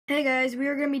Hey guys, we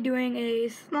are going to be doing a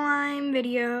slime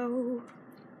video.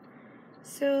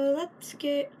 So let's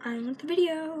get on with the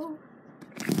video.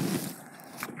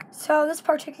 So this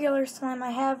particular slime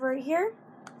I have right here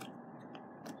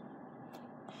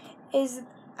is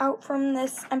out from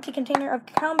this empty container of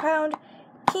Compound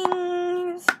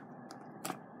Kings.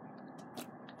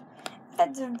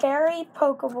 It's very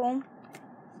pokeable.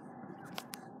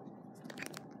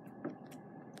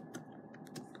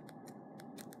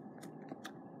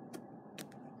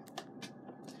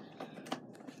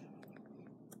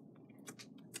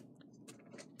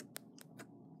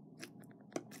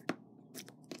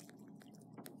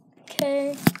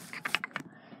 Okay,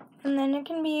 and then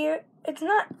it's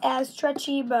not as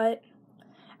stretchy, but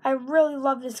I really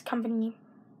love this company.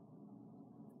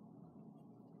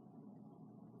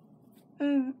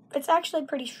 It's actually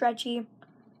pretty stretchy.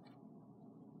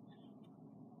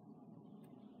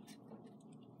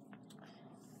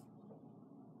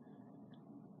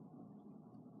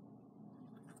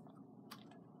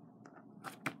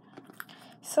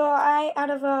 So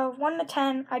out of a 1 to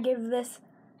 10, I give this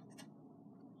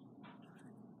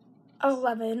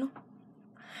 11,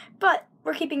 but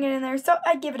we're keeping it in there, so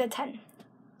I give it a 10.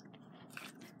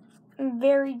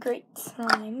 Very great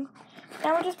slime.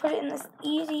 Now we'll just put it in this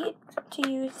easy to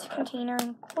use container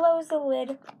and close the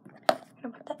lid. I'm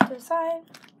gonna put that to the side.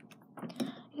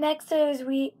 Next is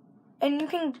I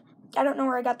don't know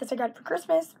where I got this. I got it for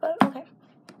Christmas, but okay.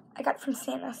 I got it from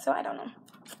Santa, so I don't know.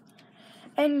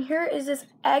 And here is this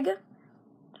egg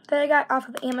that I got off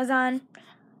of Amazon.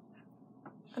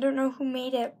 I don't know who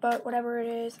made it, but whatever it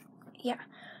is, yeah.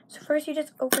 So first you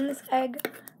just open this egg,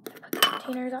 put the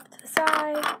containers off to the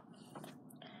side.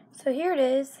 So here it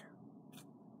is.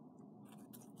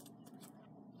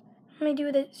 Let me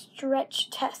do the stretch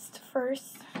test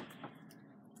first.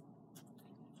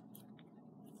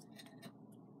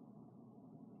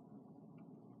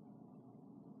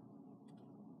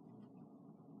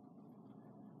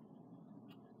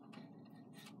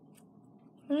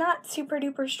 Not super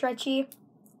duper stretchy.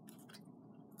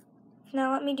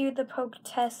 Now let me do the poke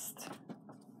test.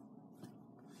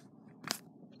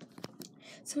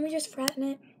 So let me just flatten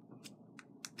it.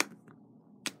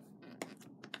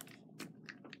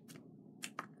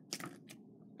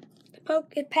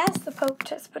 It passed the poke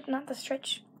test, but not the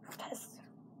stretch test.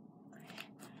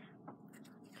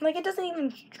 Like, it doesn't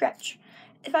even stretch.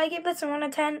 If I give this a 1 to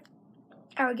 10,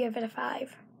 I would give it a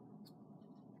 5.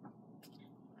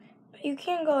 But you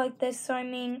can't go like this, so I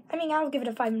mean, I'll give it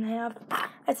a 5.5.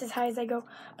 That's as high as I go.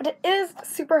 But it is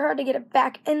super hard to get it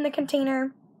back in the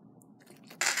container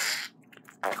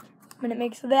when it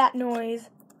makes that noise.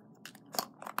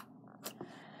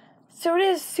 So it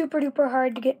is super duper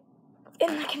hard to get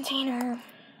in the container.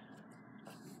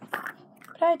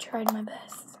 But I tried my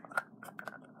best.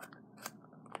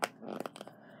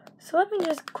 So let me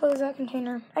just close that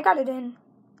container. I got it in.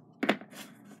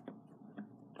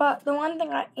 But the one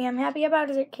thing I am happy about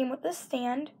is it came with this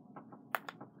stand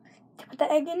to put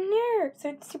the egg in there. So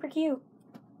it's super cute.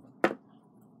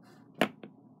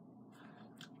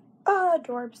 Oh,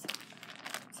 adorbs.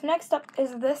 So next up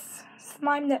is this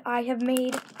slime that I have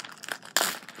made.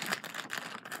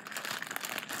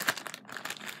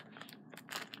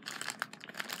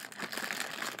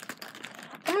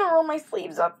 I'm gonna roll my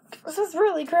sleeves up. This is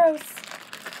really gross.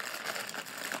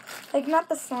 Like, not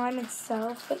the slime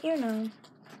itself, but you know.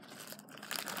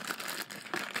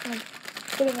 I'm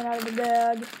getting it out of the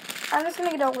bag. I'm just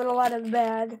gonna get a little out of the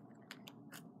bag.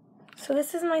 So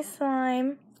this is my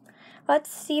slime.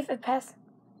 Let's see if it passes.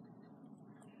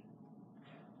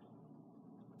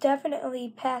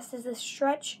 Definitely passes the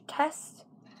stretch test.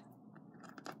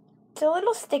 It's a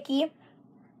little sticky.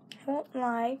 I won't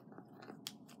lie.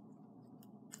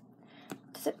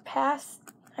 Does it pass?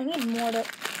 I need more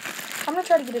I'm gonna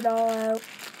try to get it all out.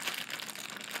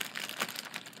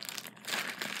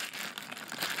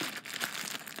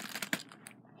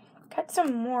 Cut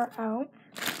some more out.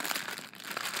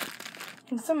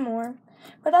 And some more.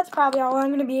 But that's probably all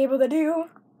I'm gonna be able to do.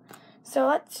 So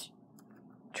let's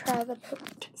try the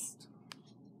poke test.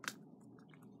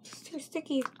 It's too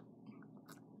sticky.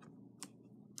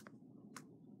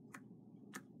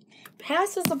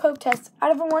 Passes the poke test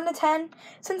out of a 1 to 10.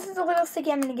 Since it's a little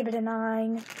sticky, I'm going to give it a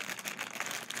 9.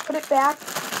 Put it back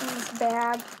in this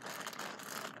bag.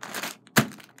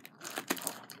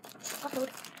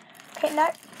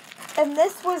 Okay, and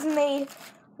this was made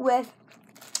with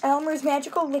Elmer's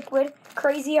Magical Liquid,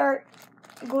 Crazy Art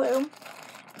glue,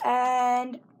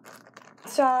 and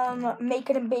some Make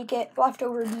It and Bake It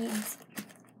leftover beads.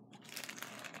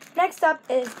 Next up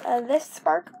is this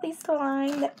sparkly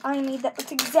slime that I made that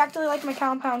looks exactly like my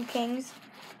Compound Kings.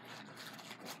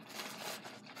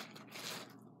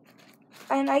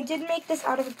 And I did make this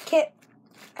out of a kit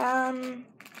at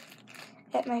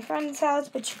my friend's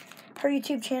house, which her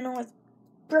YouTube channel is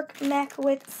Brooke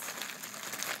Mackiewicz.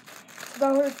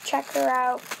 Go check her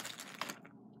out.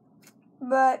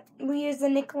 But we use the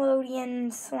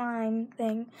Nickelodeon slime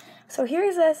thing. So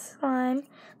here's this slime.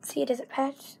 Let's see, does it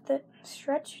pass the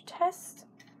stretch test?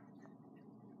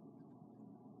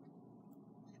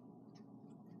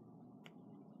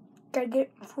 Gotta get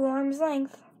it full arm's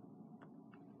length.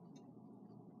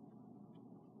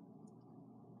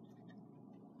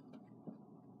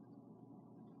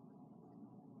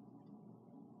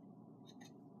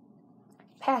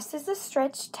 Passes the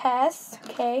stretch test,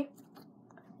 okay.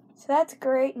 So that's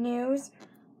great news.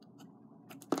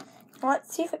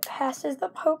 Let's see if it passes the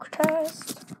poke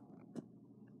test.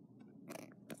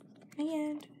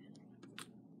 And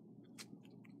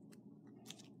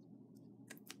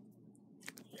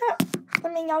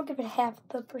I'll give it half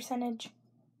the percentage.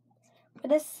 But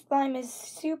this slime is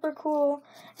super cool,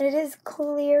 and it is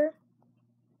clear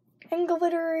and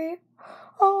glittery.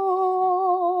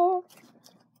 Oh!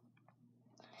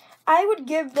 I would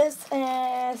give this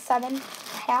a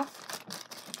 7.5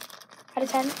 out of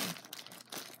 10.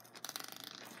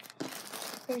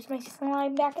 There's my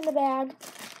slime back in the bag.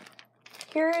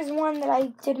 Here is one that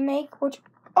I did make, which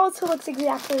also looks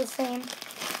exactly the same.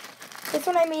 This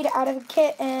one I made out of a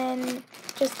kit and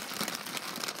just,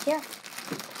 yeah.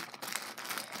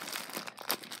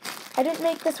 I didn't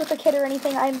make this with a kit or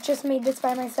anything. I just made this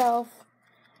by myself.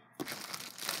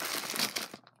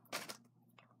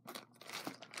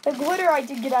 The glitter I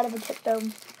did get out of a kit, though,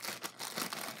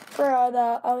 for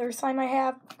the other slime I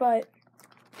have, but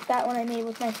that one I made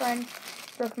with my friend,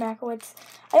 Brooke Mackiewicz.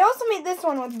 I also made this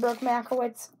one with Brooke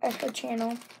Mackiewicz at her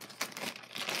channel.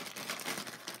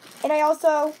 And I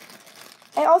also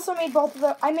made both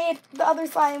of I made the other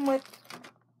slime with,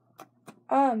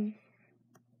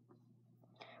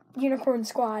 Unicorn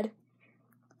Squad,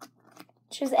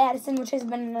 which is Adisen, which has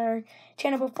been in our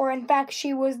channel before. In fact,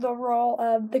 she was the role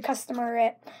of the customer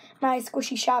at my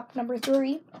squishy shop number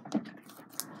 3.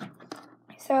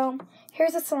 So,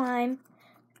 here's a slime.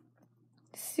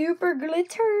 Super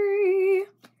glittery.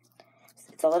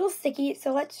 It's a little sticky,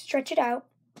 so let's stretch it out.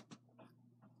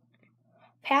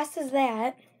 Passes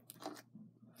that.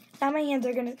 Now my hands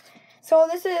are gonna... So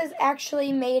this is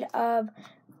actually made of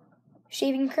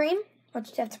shaving cream,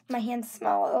 which that's, my hands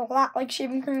smell a lot like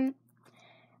shaving cream.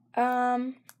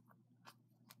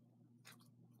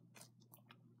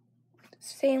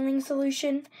 Saline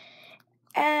solution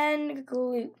and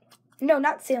glue. No,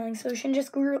 not saline solution,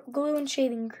 just glue and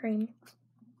shaving cream.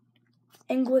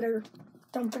 And glitter.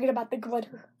 Don't forget about the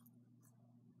glitter.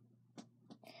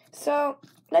 So,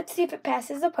 let's see if it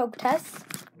passes the poke test.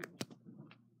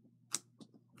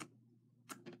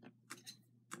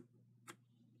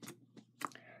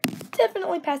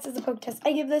 Definitely passes the poke test.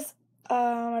 I give this,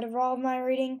 out of all of my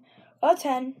rating, a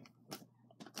 10.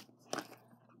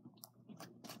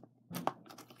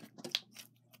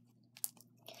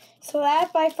 So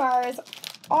that by far is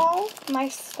all my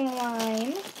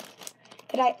slime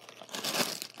that I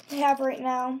have right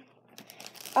now.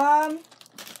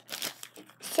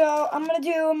 So I'm going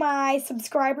to do my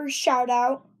subscriber shout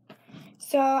out.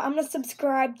 So I'm going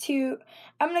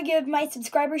to give my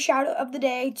subscriber shout out of the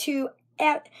day to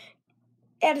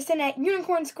Adisen at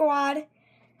Unicorn Squad,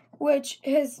 which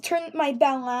has turned my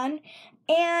bell on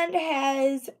and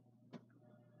has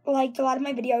liked a lot of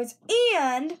my videos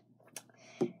and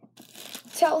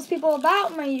tells people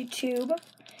about my YouTube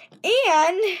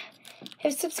and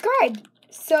has subscribed.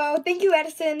 So thank you,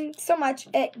 Adisen, so much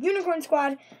at Unicorn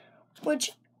Squad,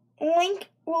 which link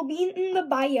will be in the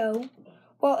bio.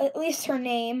 Well, at least her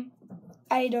name.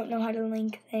 I don't know how to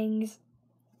link things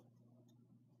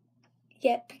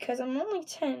yet because I'm only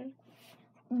 10.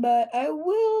 But I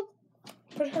will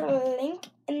put her link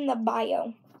in the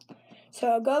bio.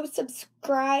 So go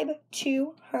subscribe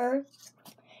to her.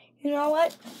 You know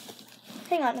what?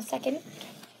 Hang on a second.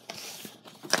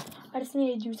 I just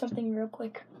need to do something real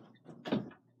quick.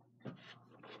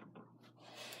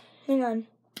 Hang on.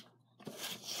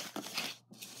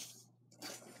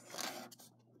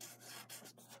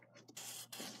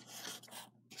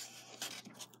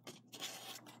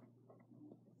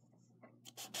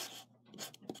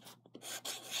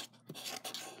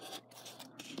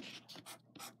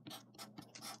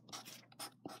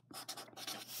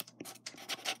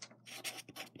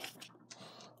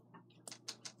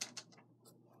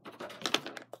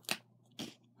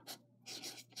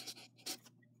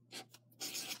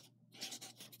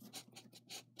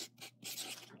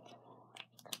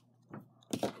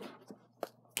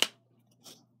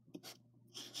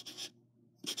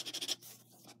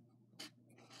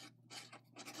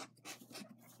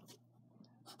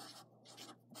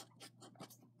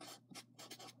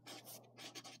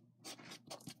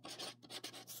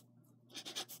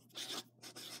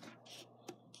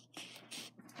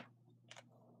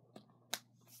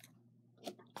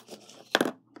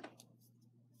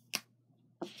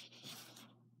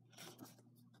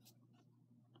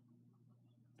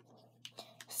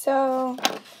 So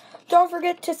don't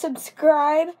forget to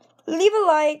subscribe, leave a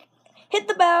like, hit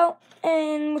the bell,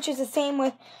 and which is the same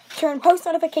with turn post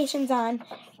notifications on.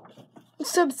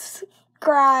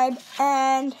 Subscribe,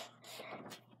 and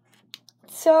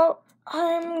so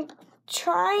I'm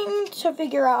trying to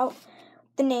figure out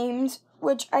the names,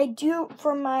 which I do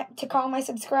to call my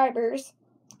subscribers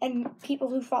and people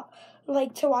who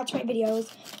like to watch my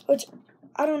videos, which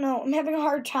I don't know, I'm having a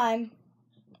hard time.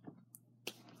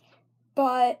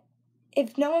 But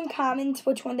if no one comments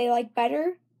which one they like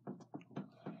better,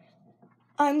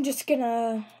 I'm just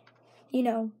gonna,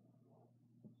 I'm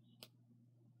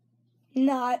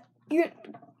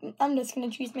just gonna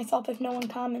choose myself if no one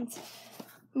comments.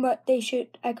 But I should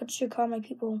call my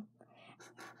people.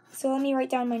 So let me write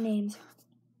down my names.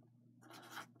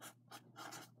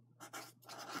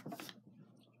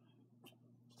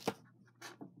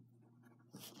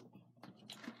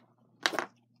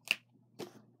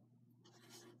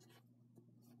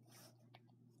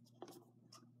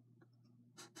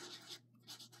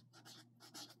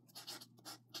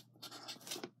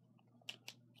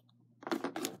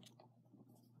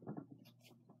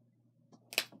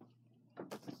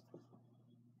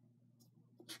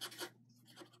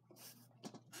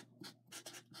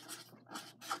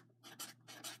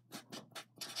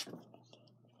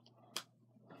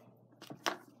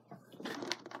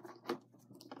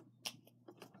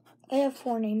 I have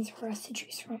 4 names for us to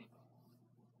choose from.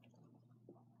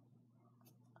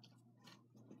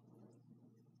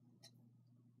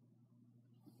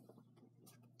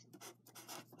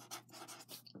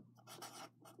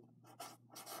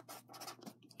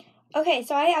 Okay,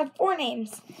 so I have 4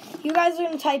 names. You guys are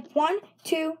going to type 1,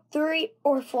 2, 3,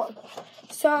 or 4.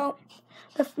 So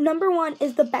the number 1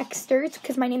 is the Baxters,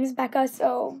 because my name is Becca,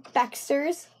 so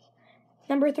Baxters.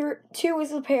 Number 2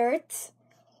 is the Parrots.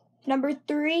 Number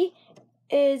 3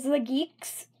 is the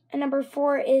Geeks. And number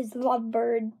 4 is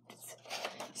Lovebirds.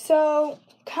 So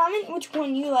comment which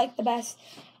one you like the best.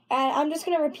 And I'm just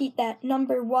going to repeat that.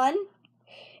 Number 1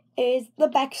 is the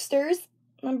Baxters.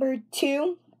 Number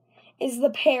 2 is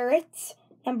the Parrots.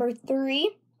 Number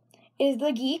 3 is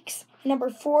the Geeks.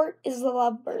 Number 4 is the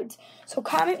Lovebirds. So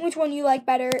comment which one you like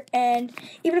better. And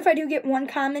even if I do get 1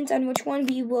 comment on which one,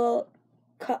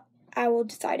 I will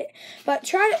decide it. But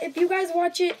if you guys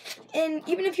watch it, and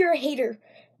even if you're a hater,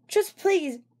 just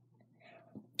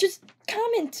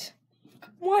comment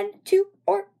 1, 2,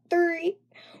 or 3.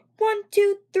 1,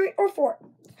 2, 3, or 4.